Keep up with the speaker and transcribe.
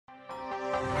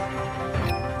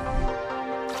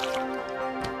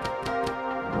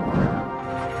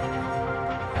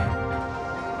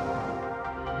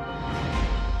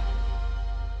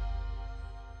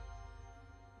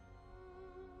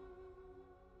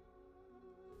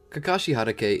Kakashi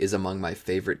Hatake is among my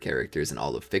favorite characters in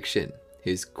all of fiction.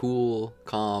 His cool,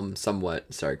 calm,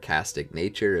 somewhat sarcastic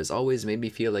nature has always made me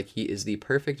feel like he is the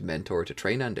perfect mentor to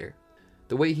train under.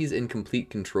 The way he's in complete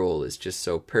control is just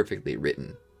so perfectly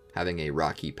written. Having a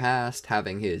rocky past,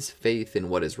 having his faith in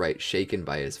what is right shaken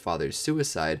by his father's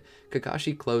suicide,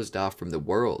 Kakashi closed off from the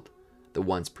world. The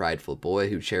once prideful boy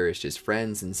who cherished his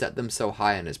friends and set them so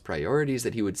high on his priorities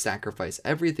that he would sacrifice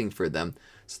everything for them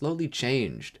slowly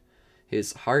changed.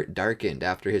 His heart darkened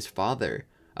after his father,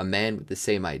 a man with the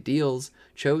same ideals,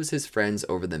 chose his friends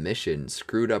over the mission,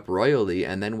 screwed up royally,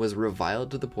 and then was reviled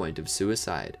to the point of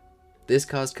suicide. This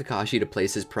caused Kakashi to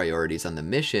place his priorities on the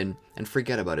mission and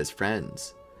forget about his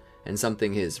friends. And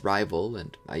something his rival,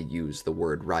 and I use the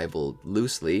word rival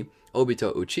loosely,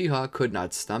 Obito Uchiha could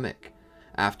not stomach.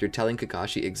 After telling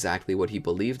Kakashi exactly what he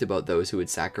believed about those who would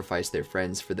sacrifice their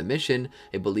friends for the mission,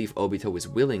 a belief Obito was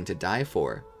willing to die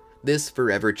for. This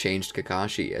forever changed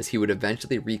Kakashi, as he would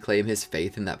eventually reclaim his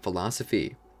faith in that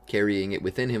philosophy, carrying it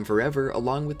within him forever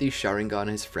along with the Sharingan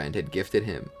his friend had gifted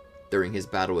him. During his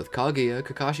battle with Kaguya,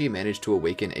 Kakashi managed to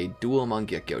awaken a dual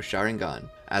Mangekyo Sharingan.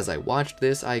 As I watched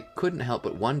this, I couldn't help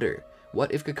but wonder,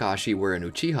 what if Kakashi were an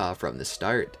Uchiha from the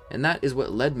start? And that is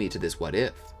what led me to this what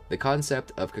if, the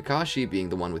concept of Kakashi being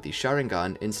the one with the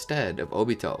Sharingan instead of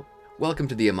Obito. Welcome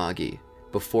to the Amagi.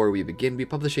 Before we begin, we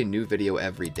publish a new video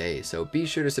every day, so be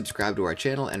sure to subscribe to our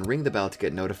channel and ring the bell to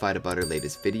get notified about our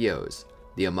latest videos.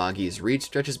 The Amagi's reach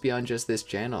stretches beyond just this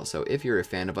channel, so if you're a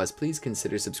fan of us, please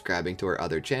consider subscribing to our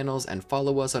other channels and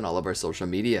follow us on all of our social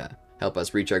media. Help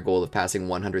us reach our goal of passing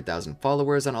 100,000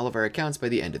 followers on all of our accounts by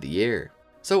the end of the year.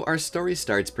 So our story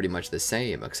starts pretty much the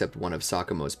same, except one of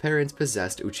Sakamo's parents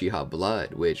possessed Uchiha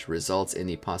blood, which results in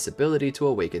the possibility to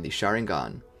awaken the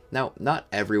Sharingan. Now, not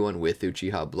everyone with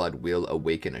Uchiha blood will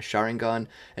awaken a Sharingan,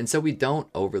 and so we don't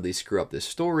overly screw up the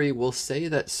story, we'll say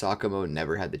that Sakamo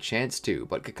never had the chance to,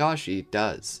 but Kakashi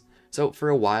does. So for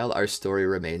a while our story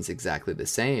remains exactly the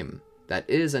same. That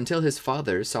is, until his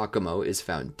father, Sakamo, is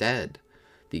found dead.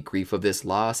 The grief of this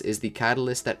loss is the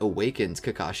catalyst that awakens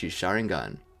Kakashi's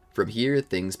Sharingan. From here,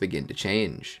 things begin to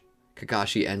change.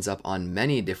 Kakashi ends up on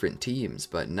many different teams,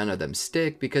 but none of them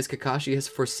stick because Kakashi has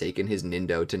forsaken his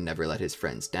Nindo to never let his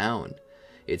friends down.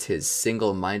 It's his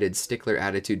single-minded stickler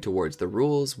attitude towards the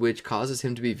rules which causes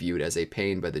him to be viewed as a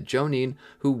pain by the Jonin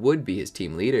who would be his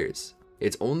team leaders.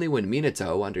 It's only when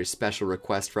Minato, under special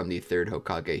request from the third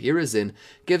Hokage Hiruzen,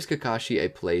 gives Kakashi a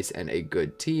place and a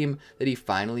good team that he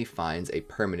finally finds a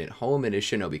permanent home in his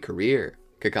shinobi career.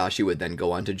 Kakashi would then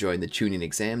go on to join the Chunin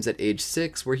exams at age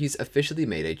 6, where he's officially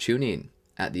made a Chunin.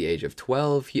 At the age of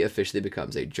 12, he officially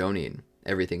becomes a Jonin.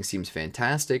 Everything seems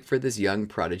fantastic for this young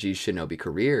prodigy's shinobi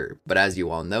career, but as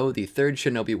you all know, the Third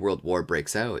Shinobi World War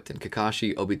breaks out, and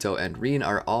Kakashi, Obito, and Rin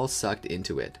are all sucked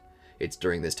into it. It's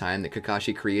during this time that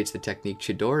Kakashi creates the technique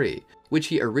Chidori, which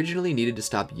he originally needed to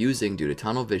stop using due to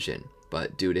tunnel vision,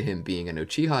 but due to him being an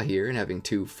Uchiha here and having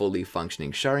two fully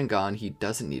functioning Sharingan, he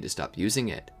doesn't need to stop using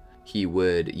it. He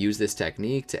would use this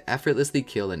technique to effortlessly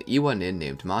kill an Iwanin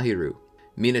named Mahiru.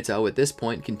 Minato at this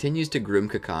point continues to groom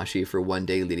Kakashi for one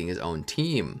day leading his own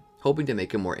team, hoping to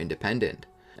make him more independent.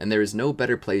 And there is no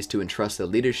better place to entrust the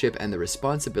leadership and the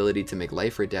responsibility to make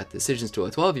life or death decisions to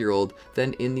a 12-year-old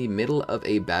than in the middle of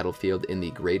a battlefield in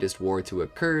the greatest war to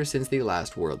occur since the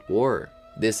last World War.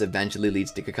 This eventually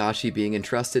leads to Kakashi being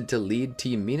entrusted to lead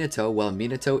Team Minato while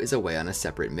Minato is away on a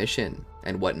separate mission.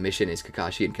 And what mission is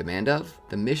Kakashi in command of?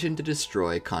 The mission to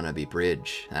destroy Kanabi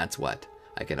Bridge. That's what.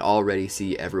 I can already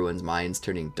see everyone's minds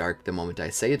turning dark the moment I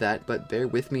say that, but bear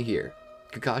with me here.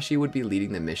 Kakashi would be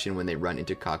leading the mission when they run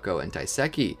into Kako and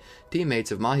Taiseki,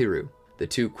 teammates of Mahiru. The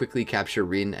two quickly capture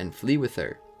Rin and flee with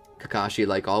her. Kakashi,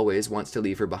 like always, wants to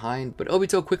leave her behind, but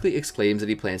Obito quickly exclaims that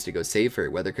he plans to go save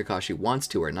her, whether Kakashi wants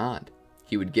to or not.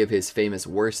 He would give his famous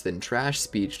worse than trash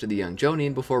speech to the young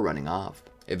Jonin before running off.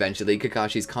 Eventually,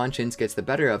 Kakashi's conscience gets the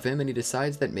better of him and he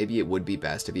decides that maybe it would be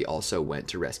best if he also went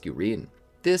to rescue Rin.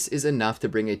 This is enough to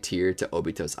bring a tear to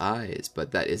Obito's eyes,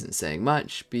 but that isn't saying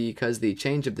much because the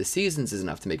change of the seasons is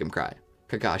enough to make him cry.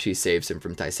 Kakashi saves him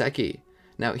from Taiseki.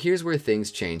 Now here's where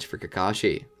things change for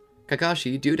Kakashi.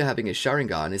 Kakashi, due to having his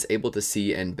Sharingan, is able to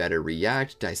see and better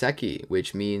react to Taiseki,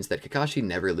 which means that Kakashi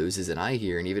never loses an eye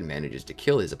here and even manages to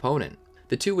kill his opponent.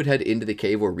 The two would head into the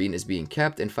cave where Rin is being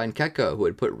kept and find Keko, who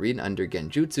had put Rin under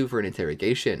Genjutsu for an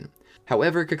interrogation.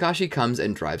 However, Kakashi comes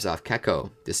and drives off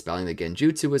Keko, dispelling the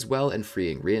Genjutsu as well and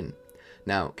freeing Rin.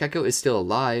 Now, Keko is still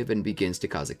alive and begins to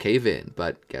cause a cave-in,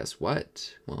 but guess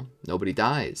what? Well, nobody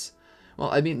dies. Well,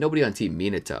 I mean, nobody on Team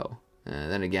Minato.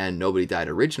 Then again, nobody died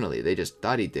originally, they just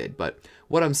thought he did, but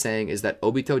what I'm saying is that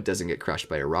Obito doesn't get crushed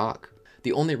by a rock.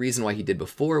 The only reason why he did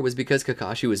before was because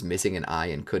Kakashi was missing an eye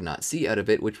and could not see out of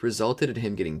it, which resulted in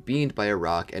him getting beamed by a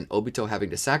rock and Obito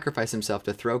having to sacrifice himself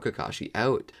to throw Kakashi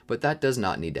out. But that does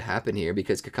not need to happen here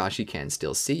because Kakashi can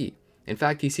still see. In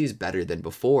fact, he sees better than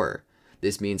before.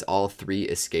 This means all three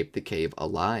escape the cave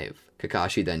alive.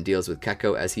 Kakashi then deals with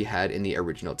Kekko as he had in the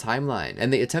original timeline,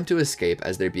 and they attempt to escape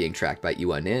as they're being tracked by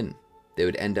Yuanin. They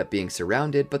would end up being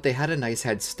surrounded, but they had a nice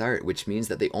head start, which means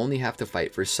that they only have to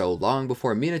fight for so long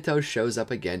before Minato shows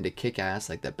up again to kick ass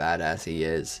like the badass he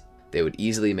is. They would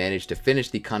easily manage to finish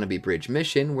the Kanabi Bridge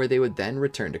mission, where they would then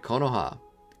return to Konoha.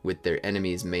 With their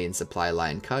enemy's main supply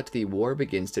line cut, the war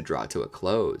begins to draw to a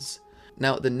close.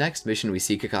 Now, the next mission we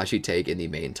see Kakashi take in the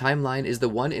main timeline is the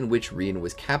one in which Rin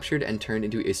was captured and turned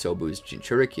into Isobu's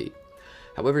Jinchuriki.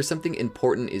 However, something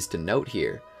important is to note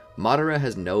here. Madara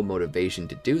has no motivation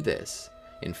to do this.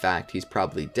 In fact, he's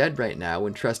probably dead right now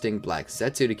and trusting Black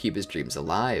Zetsu to keep his dreams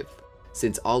alive.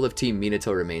 Since all of Team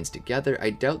Minato remains together, I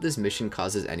doubt this mission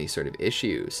causes any sort of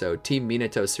issue, so Team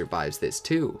Minato survives this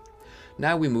too.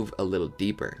 Now we move a little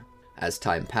deeper. As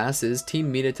time passes,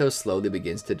 Team Minato slowly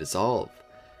begins to dissolve.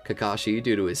 Kakashi,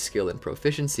 due to his skill and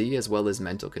proficiency as well as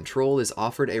mental control, is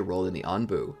offered a role in the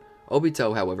Anbu.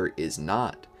 Obito, however, is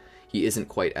not. He isn't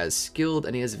quite as skilled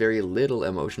and he has very little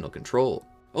emotional control.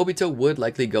 Obito would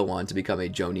likely go on to become a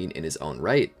Jonin in his own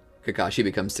right. Kakashi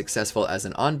becomes successful as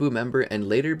an Anbu member and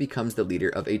later becomes the leader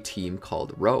of a team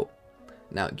called Ro.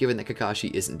 Now, given that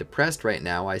Kakashi isn't depressed right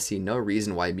now, I see no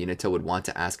reason why Minato would want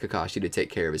to ask Kakashi to take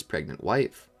care of his pregnant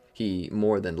wife. He,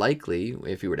 more than likely,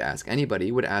 if he were to ask anybody,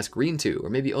 would ask Rin to, or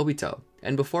maybe Obito.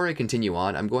 And before I continue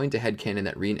on, I'm going to headcanon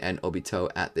that Rin and Obito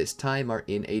at this time are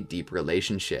in a deep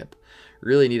relationship.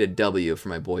 Really need a W for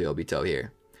my boy Obito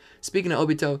here. Speaking of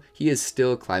Obito, he is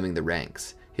still climbing the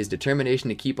ranks. His determination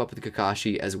to keep up with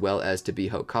Kakashi as well as to be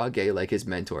Hokage like his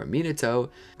mentor Minato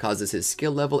causes his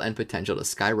skill level and potential to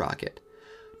skyrocket.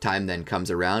 Time then comes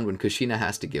around when Kushina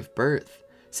has to give birth.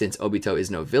 Since Obito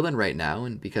is no villain right now,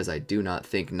 and because I do not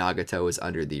think Nagato is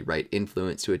under the right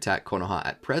influence to attack Konoha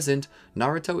at present,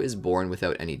 Naruto is born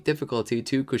without any difficulty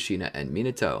to Kushina and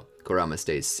Minato. Kurama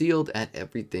stays sealed and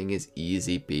everything is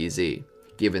easy peasy.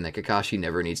 Given that Kakashi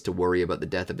never needs to worry about the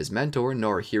death of his mentor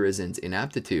nor Hirazen's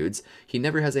inaptitudes, he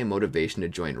never has a motivation to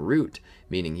join Root,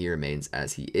 meaning he remains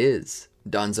as he is.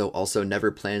 Danzo also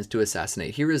never plans to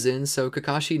assassinate Hirazen, so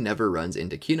Kakashi never runs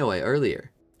into Kinoe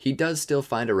earlier. He does still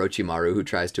find Orochimaru who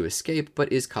tries to escape,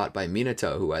 but is caught by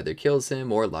Minato, who either kills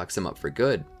him or locks him up for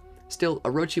good. Still,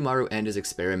 Orochimaru and his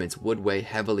experiments would weigh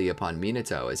heavily upon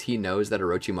Minato, as he knows that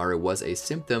Orochimaru was a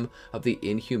symptom of the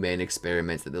inhumane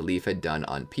experiments that the Leaf had done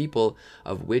on people,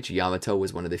 of which Yamato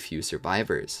was one of the few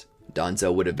survivors.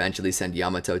 Danzo would eventually send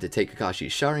Yamato to take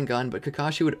Kakashi's Sharingan, but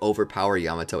Kakashi would overpower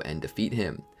Yamato and defeat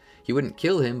him. He wouldn't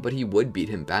kill him, but he would beat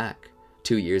him back.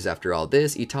 2 years after all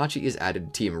this, Itachi is added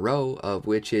to Team Ro, of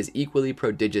which his equally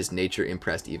prodigious nature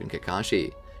impressed even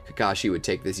Kakashi. Kakashi would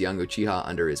take this young Uchiha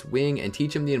under his wing and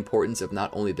teach him the importance of not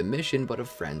only the mission but of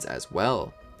friends as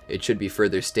well. It should be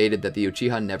further stated that the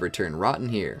Uchiha never turn rotten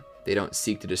here. They don't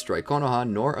seek to destroy Konoha,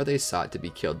 nor are they sought to be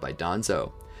killed by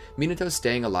Danzo. Minato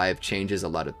staying alive changes a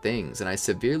lot of things, and I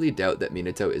severely doubt that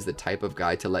Minato is the type of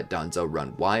guy to let Danzo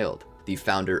run wild. The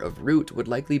founder of Root would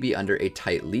likely be under a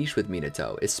tight leash with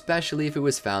Minato, especially if it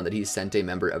was found that he sent a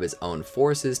member of his own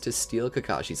forces to steal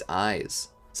Kakashi's eyes.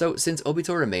 So, since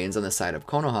Obito remains on the side of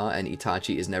Konoha and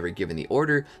Itachi is never given the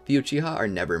order, the Uchiha are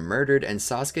never murdered and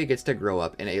Sasuke gets to grow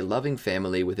up in a loving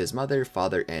family with his mother,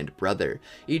 father, and brother,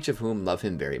 each of whom love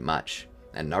him very much.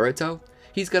 And Naruto?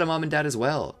 He's got a mom and dad as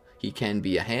well. He can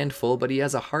be a handful, but he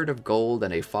has a heart of gold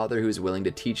and a father who's willing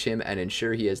to teach him and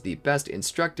ensure he has the best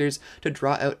instructors to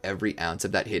draw out every ounce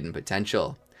of that hidden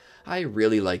potential. I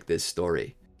really like this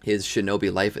story. His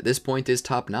shinobi life at this point is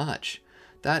top-notch.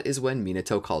 That is when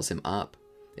Minato calls him up.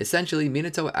 Essentially,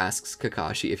 Minato asks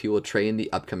Kakashi if he will train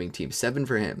the upcoming Team 7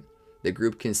 for him. The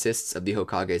group consists of the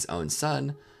Hokage's own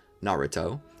son,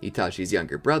 Naruto, Itachi's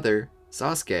younger brother,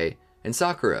 Sasuke, and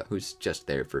Sakura, who's just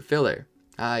there for filler.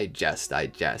 I jest.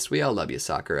 We all love you,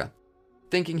 Sakura.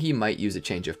 Thinking he might use a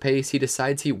change of pace, he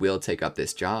decides he will take up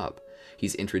this job.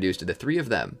 He's introduced to the three of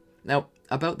them. Now,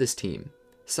 about this team.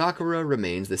 Sakura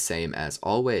remains the same as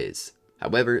always.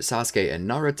 However, Sasuke and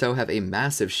Naruto have a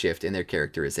massive shift in their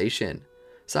characterization.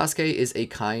 Sasuke is a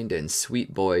kind and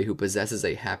sweet boy who possesses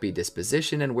a happy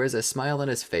disposition and wears a smile on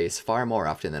his face far more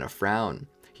often than a frown.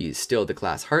 He's still the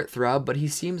class heartthrob, but he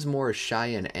seems more shy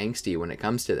and angsty when it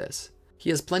comes to this. He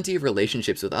has plenty of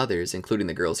relationships with others, including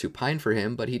the girls who pine for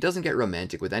him, but he doesn't get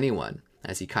romantic with anyone,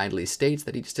 as he kindly states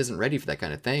that he just isn't ready for that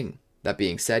kind of thing. That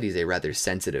being said, he's a rather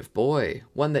sensitive boy,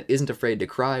 one that isn't afraid to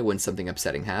cry when something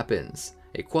upsetting happens.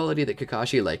 a quality that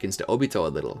Kakashi likens to Obito a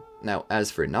little. Now,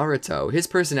 as for Naruto, his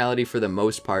personality for the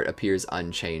most part appears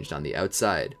unchanged on the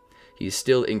outside. He's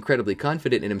still incredibly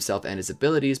confident in himself and his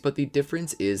abilities, but the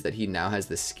difference is that he now has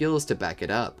the skills to back it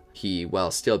up. He,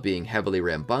 while still being heavily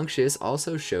rambunctious,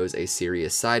 also shows a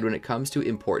serious side when it comes to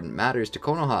important matters to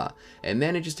Konoha, and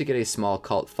manages to get a small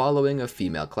cult following of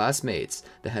female classmates,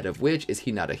 the head of which is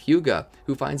Hinata Hyuga,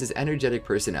 who finds his energetic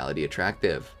personality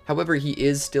attractive. However, he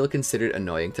is still considered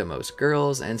annoying to most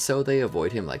girls, and so they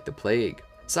avoid him like the plague.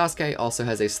 Sasuke also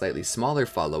has a slightly smaller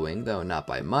following, though not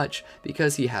by much,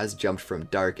 because he has jumped from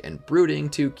dark and brooding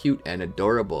to cute and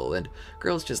adorable, and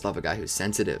girls just love a guy who's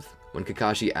sensitive. When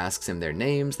Kakashi asks him their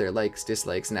names, their likes,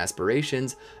 dislikes, and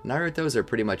aspirations, Naruto's are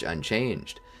pretty much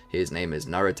unchanged. His name is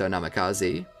Naruto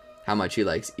Namikaze, how much he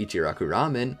likes Ichiraku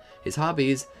ramen, his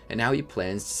hobbies, and how he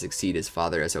plans to succeed his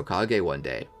father as Hokage one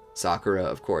day. Sakura,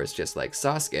 of course, just like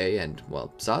Sasuke, and,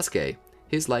 well, Sasuke.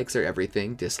 His likes are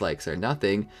everything, dislikes are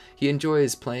nothing. He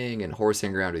enjoys playing and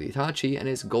horsing around with Itachi, and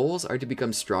his goals are to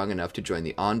become strong enough to join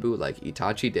the Anbu like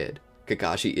Itachi did.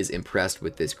 Kakashi is impressed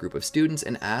with this group of students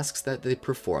and asks that they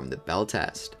perform the bell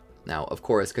test. Now, of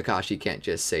course, Kakashi can't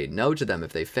just say no to them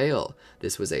if they fail.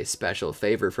 This was a special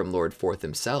favor from Lord Fourth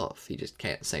himself. He just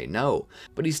can't say no.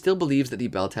 But he still believes that the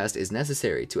bell test is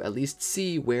necessary to at least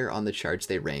see where on the charts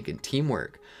they rank in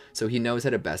teamwork, so he knows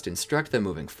how to best instruct them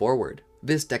moving forward.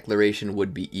 This declaration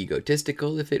would be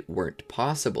egotistical if it weren't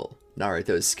possible.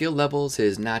 Naruto's skill levels,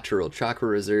 his natural chakra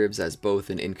reserves as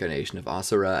both an incarnation of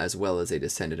Asura as well as a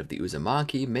descendant of the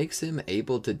Uzumaki makes him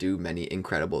able to do many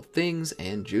incredible things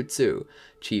and jutsu,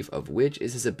 chief of which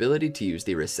is his ability to use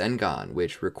the Rasengan,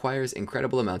 which requires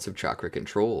incredible amounts of chakra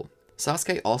control.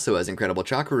 Sasuke also has incredible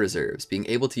chakra reserves, being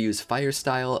able to use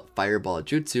fire-style fireball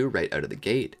jutsu right out of the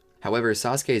gate. However,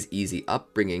 Sasuke's easy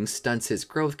upbringing stunts his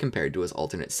growth compared to his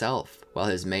alternate self. While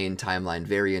his main timeline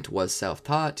variant was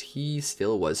self-taught, he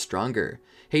still was stronger.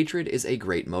 Hatred is a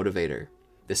great motivator.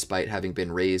 Despite having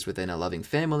been raised within a loving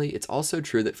family, it's also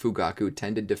true that Fugaku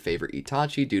tended to favor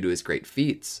Itachi due to his great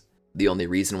feats. The only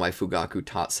reason why Fugaku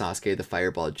taught Sasuke the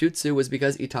fireball jutsu was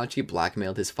because Itachi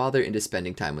blackmailed his father into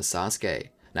spending time with Sasuke.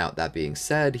 Now, that being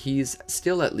said, he's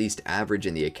still at least average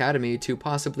in the academy to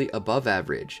possibly above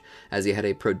average, as he had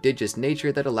a prodigious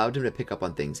nature that allowed him to pick up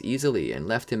on things easily and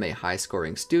left him a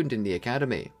high-scoring student in the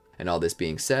academy. And all this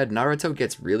being said, Naruto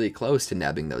gets really close to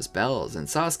nabbing those bells, and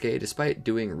Sasuke, despite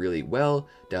doing really well,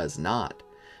 does not.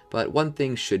 But one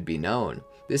thing should be known,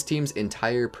 this team's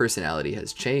entire personality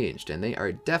has changed, and they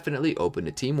are definitely open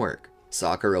to teamwork.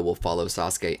 Sakura will follow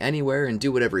Sasuke anywhere and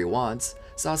do whatever he wants.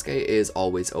 Sasuke is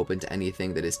always open to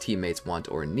anything that his teammates want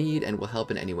or need and will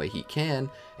help in any way he can,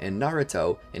 and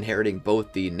Naruto, inheriting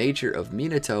both the nature of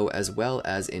Minato as well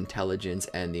as intelligence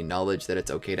and the knowledge that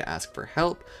it's okay to ask for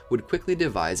help, would quickly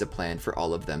devise a plan for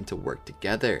all of them to work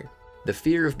together. The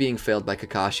fear of being failed by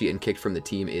Kakashi and kicked from the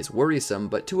team is worrisome,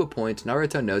 but to a point,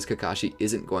 Naruto knows Kakashi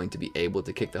isn't going to be able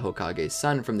to kick the Hokage's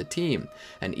son from the team,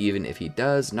 and even if he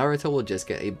does, Naruto will just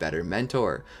get a better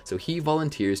mentor, so he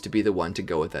volunteers to be the one to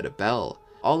go without a bell.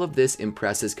 All of this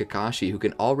impresses Kakashi, who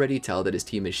can already tell that his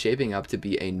team is shaping up to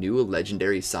be a new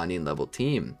legendary Sannin level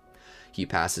team. He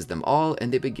passes them all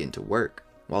and they begin to work.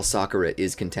 While Sakura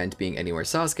is content being anywhere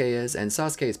Sasuke is, and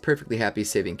Sasuke is perfectly happy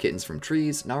saving kittens from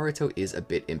trees, Naruto is a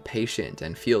bit impatient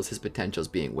and feels his potentials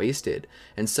being wasted,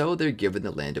 and so they're given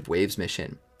the Land of Waves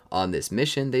mission. On this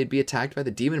mission, they'd be attacked by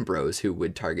the Demon Bros who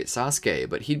would target Sasuke,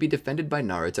 but he'd be defended by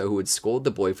Naruto who would scold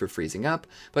the boy for freezing up,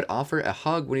 but offer a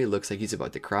hug when he looks like he's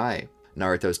about to cry.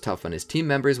 Naruto's tough on his team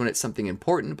members when it's something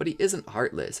important, but he isn't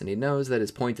heartless, and he knows that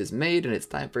his point is made and it's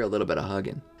time for a little bit of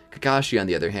hugging. Kakashi, on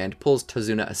the other hand, pulls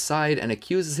Tazuna aside and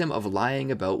accuses him of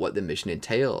lying about what the mission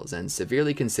entails, and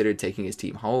severely considered taking his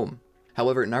team home.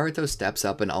 However, Naruto steps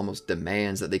up and almost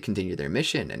demands that they continue their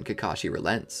mission, and Kakashi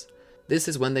relents. This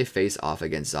is when they face off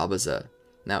against Zabuza.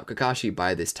 Now, Kakashi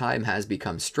by this time has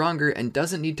become stronger and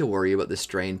doesn't need to worry about the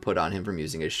strain put on him from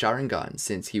using his Sharingan,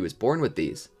 since he was born with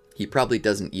these. He probably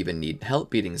doesn't even need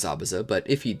help beating Zabuza, but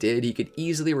if he did, he could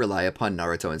easily rely upon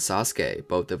Naruto and Sasuke,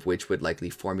 both of which would likely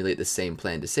formulate the same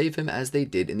plan to save him as they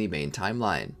did in the main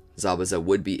timeline. Zabuza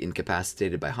would be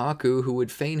incapacitated by Haku, who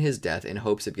would feign his death in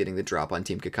hopes of getting the drop on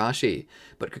Team Kakashi,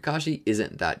 but Kakashi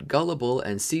isn't that gullible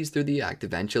and sees through the act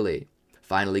eventually.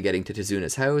 Finally getting to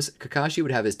Tazuna's house, Kakashi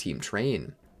would have his team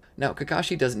train. Now,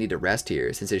 Kakashi doesn't need to rest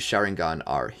here, since his Sharingan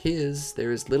are his,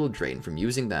 there is little drain from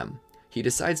using them. He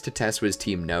decides to test what his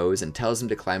team knows and tells them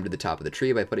to climb to the top of the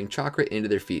tree by putting chakra into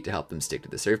their feet to help them stick to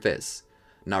the surface.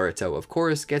 Naruto, of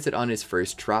course, gets it on his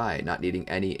first try, not needing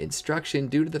any instruction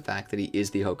due to the fact that he is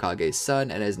the Hokage's son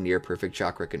and has near perfect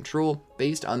chakra control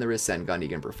based on the Rasengan he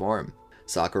can perform.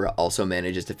 Sakura also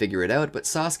manages to figure it out, but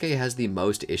Sasuke has the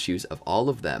most issues of all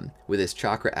of them, with his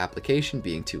chakra application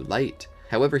being too light.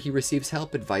 However, he receives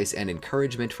help, advice, and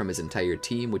encouragement from his entire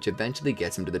team, which eventually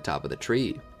gets him to the top of the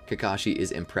tree. Kakashi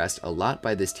is impressed a lot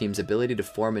by this team's ability to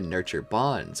form and nurture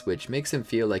bonds, which makes him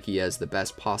feel like he has the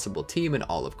best possible team in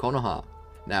all of Konoha.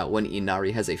 Now, when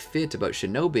Inari has a fit about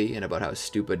Shinobi and about how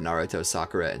stupid Naruto,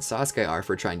 Sakura, and Sasuke are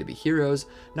for trying to be heroes,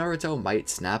 Naruto might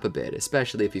snap a bit,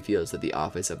 especially if he feels that the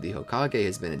office of the Hokage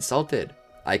has been insulted.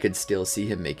 I could still see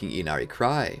him making Inari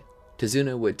cry.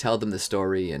 Tazuna would tell them the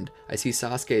story, and I see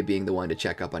Sasuke being the one to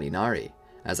check up on Inari.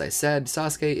 As I said,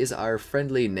 Sasuke is our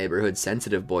friendly neighborhood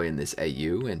sensitive boy in this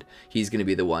AU, and he's going to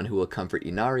be the one who will comfort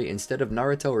Inari instead of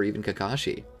Naruto or even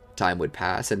Kakashi. Time would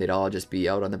pass and they'd all just be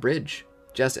out on the bridge.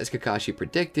 Just as Kakashi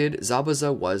predicted,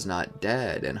 Zabuza was not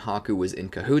dead, and Haku was in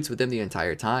cahoots with him the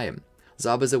entire time.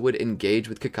 Zabuza would engage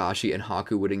with Kakashi and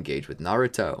Haku would engage with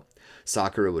Naruto.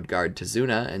 Sakura would guard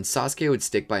Tazuna, and Sasuke would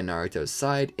stick by Naruto's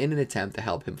side in an attempt to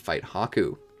help him fight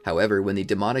Haku. However, when the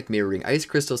demonic mirroring ice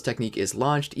crystals technique is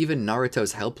launched, even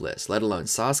Naruto's helpless, let alone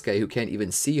Sasuke, who can't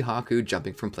even see Haku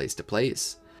jumping from place to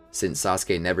place. Since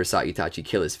Sasuke never saw Itachi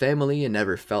kill his family and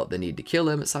never felt the need to kill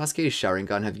him, Sasuke's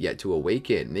Sharingan have yet to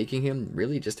awaken, making him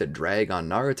really just a drag on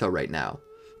Naruto right now.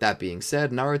 That being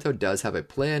said, Naruto does have a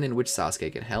plan in which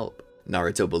Sasuke can help.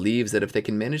 Naruto believes that if they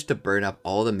can manage to burn up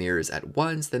all the mirrors at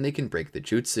once, then they can break the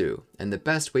jutsu, and the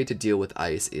best way to deal with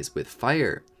ice is with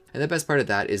fire. And the best part of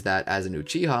that is that as an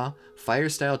Uchiha,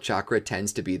 fire-style chakra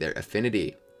tends to be their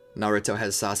affinity. Naruto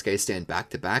has Sasuke stand back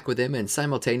to back with him and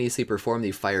simultaneously perform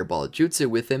the fireball jutsu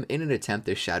with him in an attempt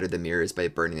to shatter the mirrors by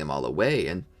burning them all away,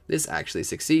 and this actually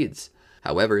succeeds.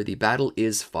 However, the battle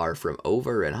is far from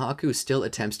over, and Haku still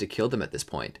attempts to kill them at this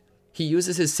point. He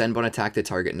uses his Senbon attack to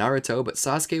target Naruto, but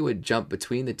Sasuke would jump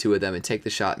between the two of them and take the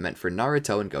shot meant for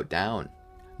Naruto and go down.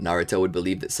 Naruto would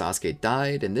believe that Sasuke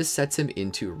died, and this sets him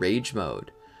into rage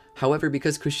mode. However,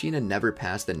 because Kushina never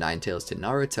passed the Nine Tails to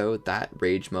Naruto, that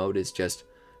rage mode is just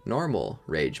normal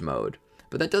rage mode.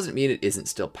 But that doesn't mean it isn't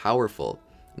still powerful.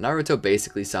 Naruto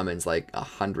basically summons like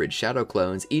 100 shadow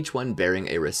clones, each one bearing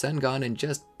a Rasengan, and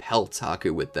just pelts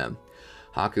Haku with them.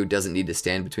 Haku doesn't need to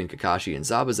stand between Kakashi and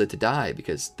Zabuza to die,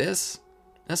 because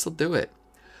this'll do it.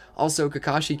 Also,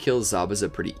 Kakashi kills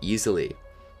Zabuza pretty easily.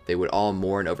 They would all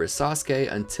mourn over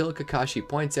Sasuke until Kakashi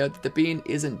points out that the being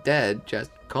isn't dead, just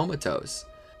comatose.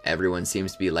 Everyone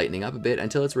seems to be lightening up a bit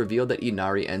until it's revealed that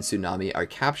Inari and Tsunami are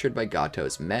captured by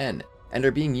Gato's men, and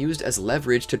are being used as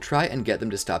leverage to try and get them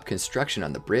to stop construction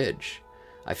on the bridge.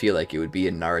 I feel like it would be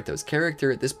in Naruto's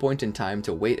character at this point in time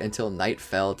to wait until night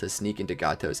fell to sneak into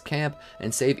Gato's camp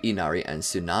and save Inari and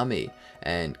Tsunami,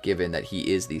 and given that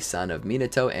he is the son of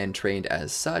Minato and trained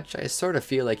as such, I sort of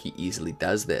feel like he easily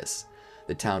does this.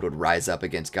 The town would rise up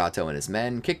against Gato and his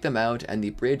men, kick them out, and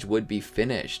the bridge would be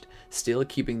finished, still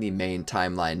keeping the main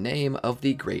timeline name of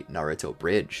the Great Naruto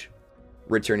Bridge.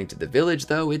 Returning to the village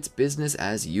though, it's business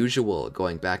as usual,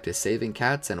 going back to saving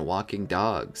cats and walking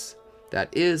dogs.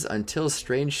 That is, until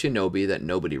strange shinobi that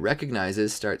nobody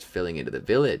recognizes starts filling into the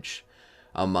village.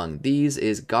 Among these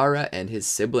is Gaara and his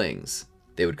siblings.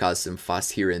 They would cause some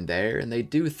fuss here and there, and they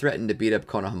do threaten to beat up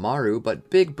Konohamaru, but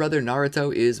big brother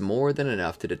Naruto is more than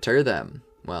enough to deter them.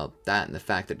 Well, that and the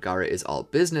fact that Gaara is all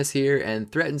business here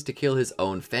and threatens to kill his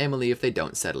own family if they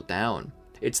don't settle down.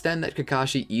 It's then that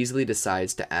Kakashi easily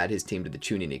decides to add his team to the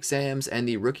Chunin exams, and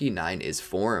the Rookie 9 is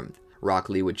formed. Rock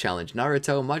Lee would challenge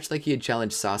Naruto much like he had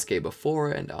challenged Sasuke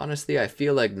before, and honestly I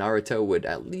feel like Naruto would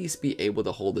at least be able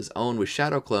to hold his own with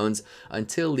shadow clones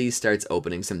until Lee starts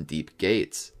opening some deep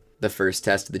gates. The first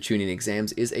test of the Chunin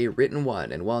exams is a written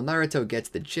one, and while Naruto gets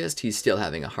the gist, he's still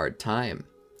having a hard time.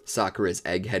 Sakura's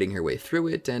eggheading her way through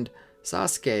it, and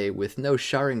Sasuke, with no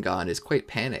Sharingan, is quite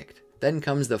panicked. Then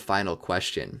comes the final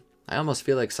question. I almost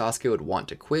feel like Sasuke would want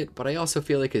to quit, but I also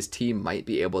feel like his team might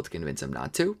be able to convince him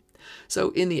not to. So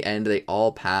in the end, they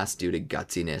all pass due to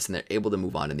gutsiness, and they're able to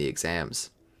move on in the exams.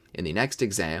 In the next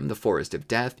exam, the Forest of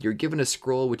Death, you're given a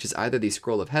scroll which is either the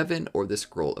Scroll of Heaven or the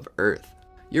Scroll of Earth.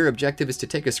 Your objective is to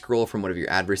take a scroll from one of your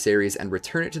adversaries and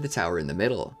return it to the tower in the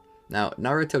middle. Now,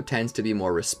 Naruto tends to be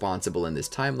more responsible in this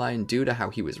timeline due to how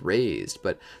he was raised,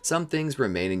 but some things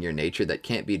remain in your nature that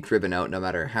can't be driven out no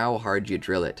matter how hard you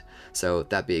drill it. So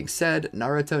that being said,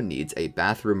 Naruto needs a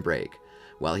bathroom break.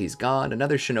 While he's gone,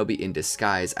 another shinobi in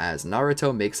disguise as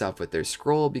Naruto makes off with their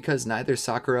scroll because neither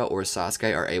Sakura or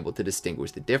Sasuke are able to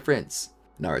distinguish the difference.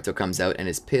 Naruto comes out and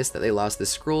is pissed that they lost the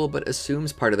scroll, but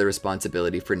assumes part of the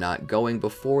responsibility for not going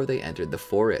before they entered the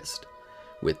forest.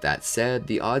 With that said,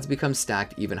 the odds become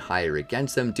stacked even higher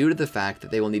against them due to the fact that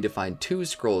they will need to find 2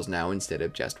 scrolls now instead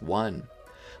of just 1.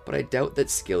 but I doubt that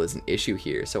skill is an issue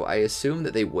here, so I assume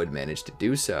that they would manage to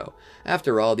do so.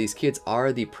 After all, these kids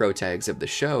are the protags of the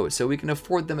show, so we can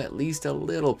afford them at least a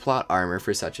little plot armor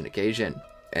for such an occasion.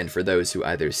 And for those who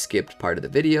either skipped part of the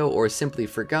video or simply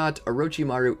forgot,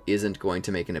 Orochimaru isn't going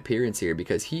to make an appearance here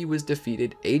because he was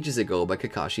defeated ages ago by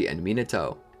Kakashi and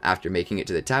Minato. After making it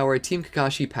to the tower, Team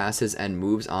Kakashi passes and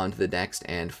moves on to the next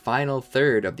and final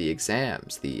third of the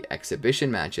exams, the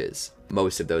exhibition matches.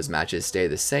 Most of those matches stay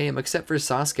the same except for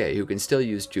Sasuke, who can still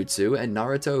use jutsu, and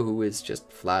Naruto, who is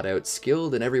just flat out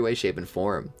skilled in every way, shape, and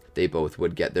form. They both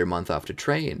would get their month off to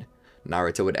train.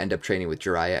 Naruto would end up training with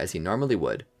Jiraiya as he normally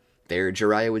would. There,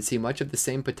 Jiraiya would see much of the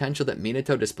same potential that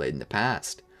Minato displayed in the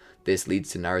past. This leads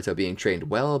to Naruto being trained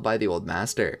well by the old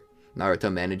master.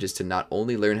 Naruto manages to not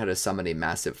only learn how to summon a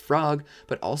massive frog,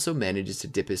 but also manages to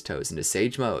dip his toes into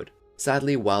Sage Mode.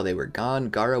 Sadly, while they were gone,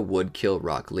 Gaara would kill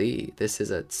Rock Lee. This is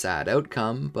a sad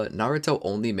outcome, but Naruto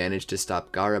only managed to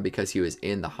stop Gaara because he was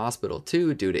in the hospital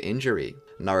too due to injury.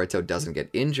 Naruto doesn't get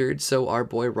injured, so our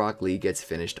boy Rock Lee gets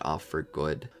finished off for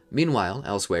good. Meanwhile,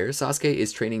 elsewhere, Sasuke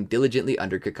is training diligently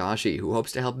under Kakashi, who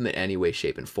hopes to help him in any way,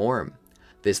 shape, and form.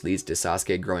 This leads to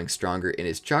Sasuke growing stronger in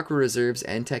his chakra reserves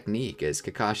and technique, as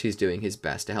Kakashi is doing his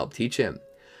best to help teach him.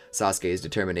 Sasuke's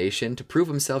determination to prove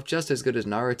himself just as good as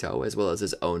Naruto, as well as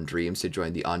his own dreams to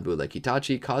join the Anbu like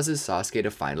Itachi, causes Sasuke to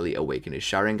finally awaken his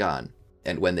Sharingan.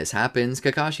 And when this happens,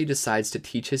 Kakashi decides to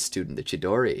teach his student the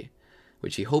Chidori,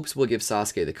 which he hopes will give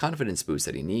Sasuke the confidence boost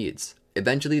that he needs.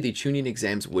 Eventually, the Chunin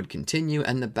exams would continue,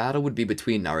 and the battle would be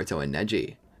between Naruto and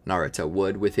Neji. Naruto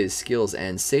would, with his skills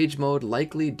and Sage Mode,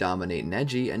 likely dominate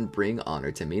Neji and bring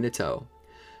honor to Minato.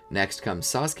 Next comes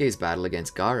Sasuke's battle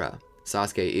against Gaara.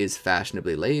 Sasuke is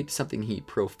fashionably late, something he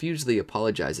profusely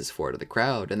apologizes for to the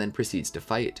crowd, and then proceeds to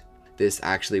fight. This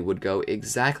actually would go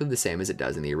exactly the same as it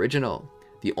does in the original.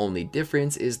 The only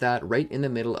difference is that right in the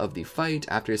middle of the fight,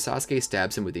 after Sasuke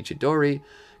stabs him with the Chidori,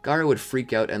 Gaara would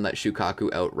freak out and let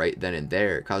Shukaku out right then and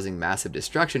there, causing massive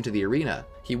destruction to the arena.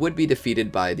 He would be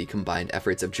defeated by the combined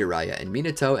efforts of Jiraiya and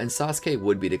Minato, and Sasuke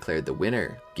would be declared the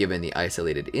winner. Given the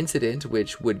isolated incident,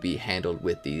 which would be handled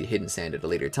with the hidden sand at a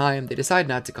later time, they decide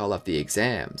not to call off the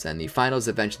exams, and the finals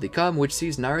eventually come, which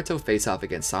sees Naruto face off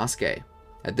against Sasuke.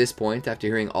 At this point, after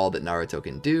hearing all that Naruto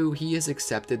can do, he has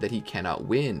accepted that he cannot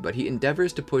win, but he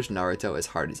endeavors to push Naruto as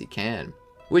hard as he can,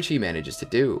 which he manages to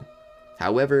do.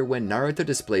 However, when Naruto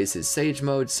displays his Sage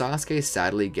Mode, Sasuke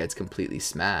sadly gets completely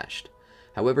smashed.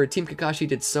 However, Team Kakashi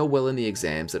did so well in the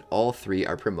exams that all three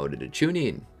are promoted to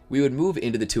Chunin. We would move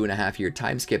into the 2.5-year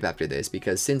time skip after this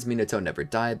because since Minato never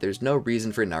died, there's no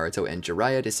reason for Naruto and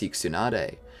Jiraiya to seek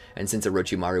Tsunade. And since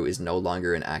Orochimaru is no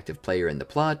longer an active player in the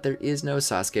plot, there is no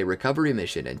Sasuke recovery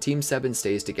mission and Team 7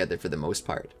 stays together for the most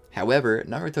part. However,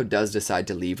 Naruto does decide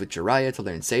to leave with Jiraiya to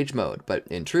learn Sage Mode, but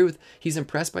in truth, he's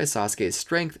impressed by Sasuke's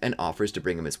strength and offers to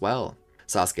bring him as well.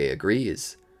 Sasuke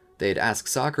agrees. They'd ask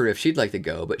Sakura if she'd like to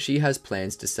go, but she has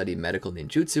plans to study medical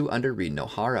ninjutsu under Rin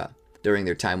Nohara. During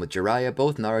their time with Jiraiya,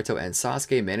 both Naruto and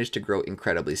Sasuke managed to grow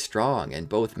incredibly strong, and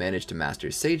both managed to master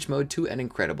Sage Mode to an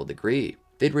incredible degree.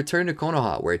 They'd return to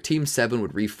Konoha, where Team 7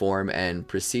 would reform and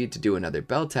proceed to do another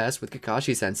bell test with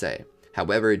Kakashi-sensei.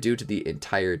 However, due to the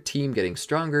entire team getting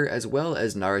stronger, as well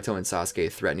as Naruto and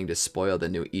Sasuke threatening to spoil the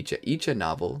new Uchiha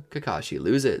novel, Kakashi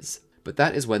loses. But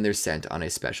that is when they're sent on a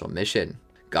special mission.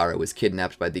 Gaara was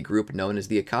kidnapped by the group known as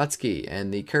the Akatsuki,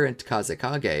 and the current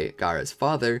Kazekage, Gaara's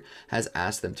father, has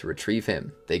asked them to retrieve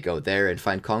him. They go there and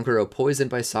find Kankuro poisoned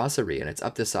by Sasori, and it's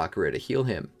up to Sakura to heal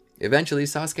him. Eventually,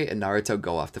 Sasuke and Naruto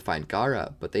go off to find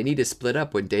Gaara, but they need to split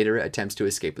up when Deidara attempts to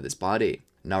escape with his body.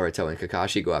 Naruto and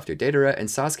Kakashi go after Deidara, and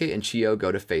Sasuke and Chiyo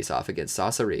go to face off against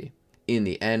Sasori. In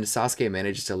the end, Sasuke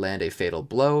manages to land a fatal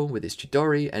blow with his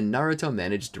Chidori, and Naruto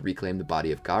manages to reclaim the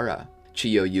body of Gaara.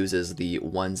 Chiyo uses the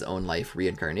one's own life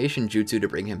reincarnation jutsu to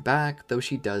bring him back, though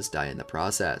she does die in the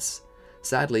process.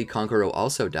 Sadly, Kankuro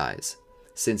also dies.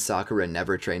 Since Sakura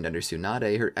never trained under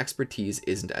Tsunade, her expertise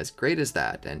isn't as great as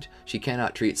that, and she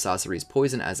cannot treat Sasori's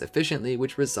poison as efficiently,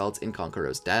 which results in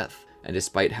Kankuro's death. And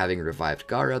despite having revived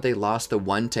Gaara, they lost the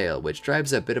One Tail, which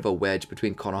drives a bit of a wedge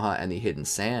between Konoha and the Hidden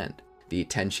Sand. The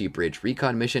Tenchi Bridge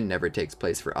recon mission never takes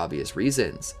place for obvious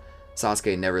reasons.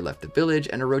 Sasuke never left the village,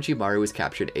 and Orochimaru was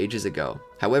captured ages ago.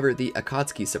 However, the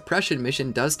Akatsuki suppression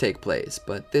mission does take place,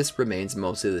 but this remains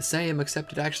mostly the same,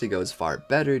 except it actually goes far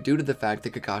better due to the fact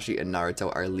that Kakashi and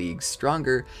Naruto are leagues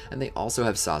stronger, and they also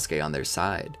have Sasuke on their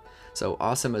side. So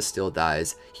Asuma still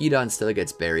dies, Hidan still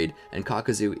gets buried, and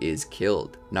Kakuzu is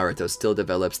killed. Naruto still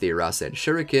develops the Rasen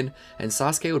Shuriken, and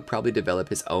Sasuke would probably develop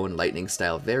his own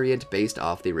lightning-style variant based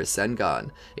off the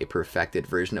Rasengan, a perfected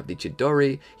version of the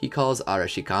Chidori he calls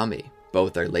Arashikami.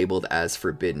 Both are labeled as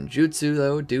forbidden jutsu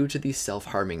though due to the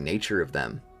self-harming nature of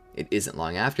them. It isn't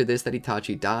long after this that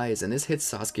Itachi dies, and this hits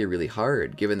Sasuke really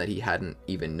hard given that he hadn't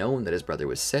even known that his brother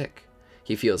was sick.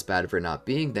 He feels bad for not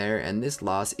being there, and this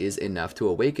loss is enough to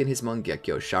awaken his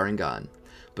Mangekyo Sharingan.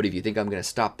 But if you think I'm going to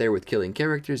stop there with killing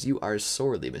characters, you are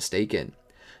sorely mistaken.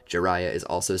 Jiraiya is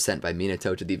also sent by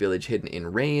Minato to the village hidden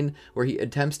in rain, where he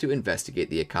attempts to investigate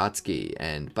the Akatsuki,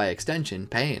 and by extension,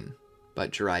 Pain.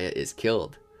 But Jiraiya is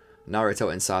killed.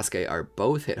 Naruto and Sasuke are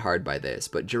both hit hard by this,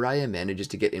 but Jiraiya manages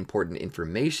to get important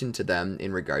information to them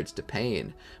in regards to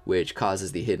Pain, which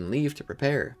causes the Hidden Leaf to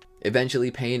prepare.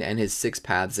 Eventually, Pain and his 6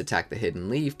 paths attack the Hidden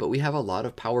Leaf, but we have a lot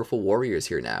of powerful warriors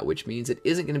here now, which means it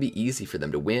isn't going to be easy for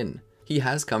them to win. He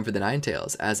has come for the Nine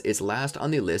Tails, as it's last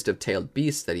on the list of tailed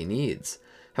beasts that he needs.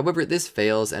 However, this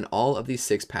fails and all of these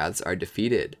 6 paths are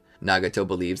defeated. Nagato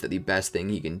believes that the best thing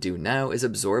he can do now is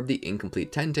absorb the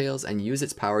incomplete Ten Tails and use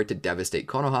its power to devastate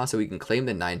Konoha so he can claim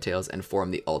the Nine Tails and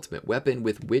form the ultimate weapon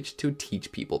with which to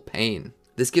teach people pain.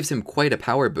 This gives him quite a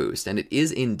power boost, and it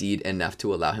is indeed enough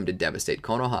to allow him to devastate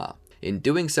Konoha. In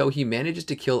doing so, he manages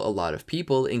to kill a lot of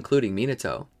people, including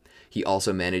Minato. He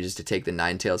also manages to take the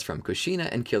Nine Tails from Kushina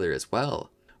and kill her as well.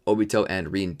 Obito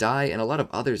and Rin die, and a lot of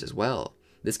others as well.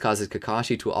 This causes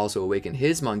Kakashi to also awaken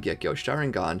his Mangekyo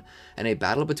Sharingan, and a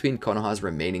battle between Konoha's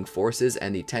remaining forces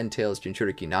and the Ten Tails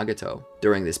Jinchuriki Nagato.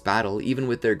 During this battle, even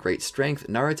with their great strength,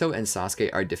 Naruto and Sasuke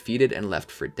are defeated and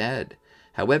left for dead.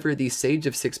 However, the Sage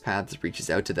of 6 Paths reaches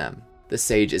out to them. The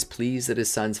Sage is pleased that his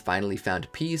sons finally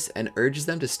found peace and urges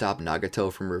them to stop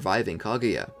Nagato from reviving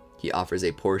Kaguya. He offers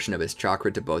a portion of his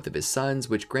chakra to both of his sons,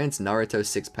 which grants Naruto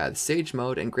 6 Paths Sage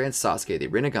Mode and grants Sasuke the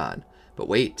Rinnegan. But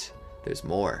wait, there's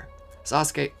more.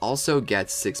 Sasuke also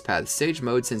gets 6 Paths Sage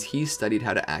Mode since he studied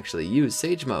how to actually use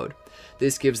Sage Mode.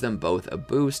 This gives them both a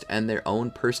boost and their own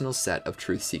personal set of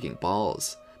truth-seeking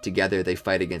balls. Together they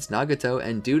fight against Nagato,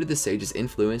 and due to the Sage's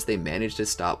influence they manage to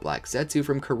stop Black Zetsu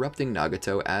from corrupting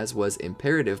Nagato as was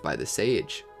imperative by the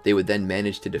Sage. They would then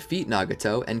manage to defeat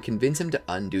Nagato and convince him to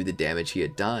undo the damage he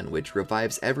had done, which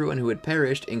revives everyone who had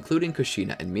perished, including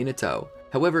Kushina and Minato.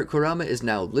 However, Kurama is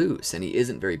now loose, and he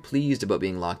isn't very pleased about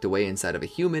being locked away inside of a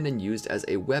human and used as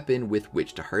a weapon with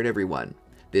which to hurt everyone.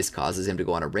 This causes him to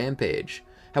go on a rampage.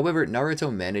 However,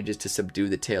 Naruto manages to subdue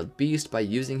the tailed beast by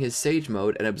using his Sage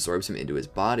Mode and absorbs him into his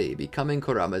body, becoming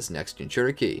Kurama's next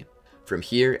Jinchuriki. From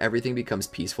here, everything becomes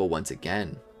peaceful once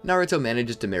again. Naruto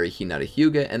manages to marry Hinata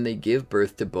Hyuga, and they give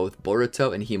birth to both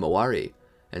Boruto and Himawari,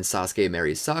 and Sasuke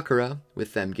marries Sakura,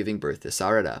 with them giving birth to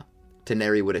Sarada.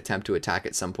 Toneri would attempt to attack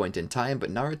at some point in time,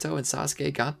 but Naruto and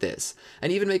Sasuke got this,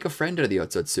 and even make a friend out of the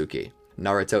Otsutsuki.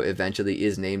 Naruto eventually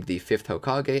is named the 5th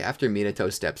Hokage after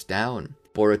Minato steps down.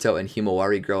 Boruto and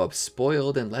Himawari grow up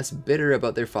spoiled and less bitter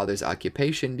about their father's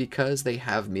occupation because they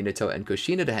have Minato and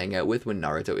Kushina to hang out with when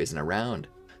Naruto isn't around.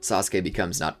 Sasuke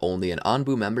becomes not only an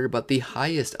Anbu member, but the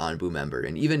highest Anbu member,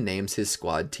 and even names his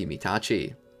squad Team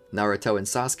Itachi. Naruto and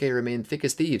Sasuke remain thick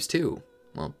as thieves too.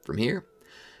 Well, from here,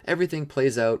 everything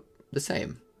plays out the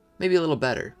same, maybe a little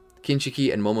better.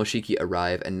 Kinshiki and Momoshiki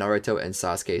arrive, and Naruto and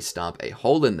Sasuke stomp a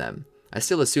hole in them. I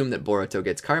still assume that Boruto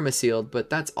gets karma sealed, but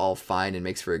that's all fine and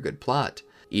makes for a good plot.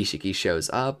 Ishiki shows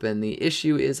up, and the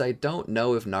issue is I don't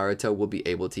know if Naruto will be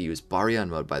able to use Baryon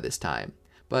mode by this time.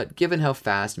 But given how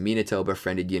fast Minato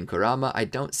befriended Yin Kurama, I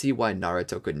don't see why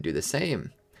Naruto couldn't do the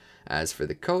same. As for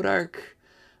the Code Arc,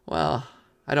 well,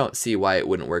 I don't see why it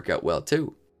wouldn't work out well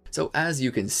too. So as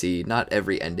you can see, not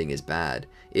every ending is bad.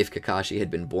 If Kakashi had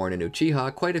been born in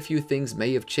Uchiha, quite a few things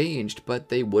may have changed, but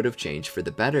they would have changed for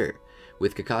the better.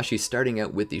 With Kakashi starting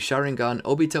out with the Sharingan,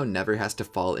 Obito never has to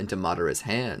fall into Madara's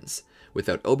hands.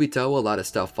 Without Obito, a lot of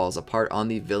stuff falls apart on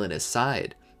the villainous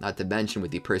side. Not to mention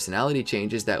with the personality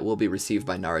changes that will be received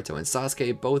by Naruto and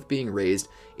Sasuke, both being raised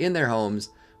in their homes,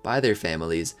 by their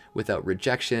families, without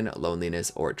rejection,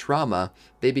 loneliness, or trauma,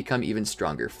 they become even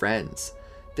stronger friends.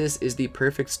 This is the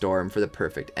perfect storm for the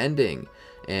perfect ending,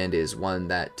 and is one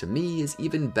that, to me, is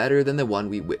even better than the one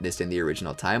we witnessed in the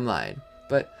original timeline.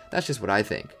 But that's just what I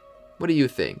think. What do you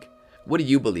think? What do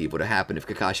you believe would have happened if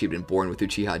Kakashi had been born with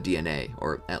Uchiha DNA,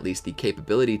 or at least the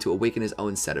capability to awaken his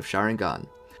own set of Sharingan?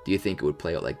 Do you think it would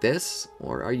play out like this,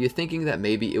 or are you thinking that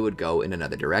maybe it would go in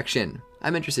another direction?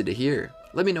 I'm interested to hear.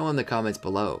 Let me know in the comments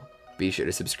below. Be sure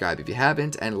to subscribe if you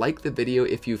haven't, and like the video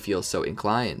if you feel so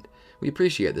inclined. We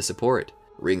appreciate the support.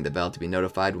 Ring the bell to be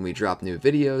notified when we drop new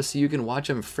videos so you can watch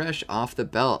them fresh off the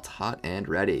belt, hot and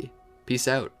ready. Peace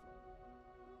out.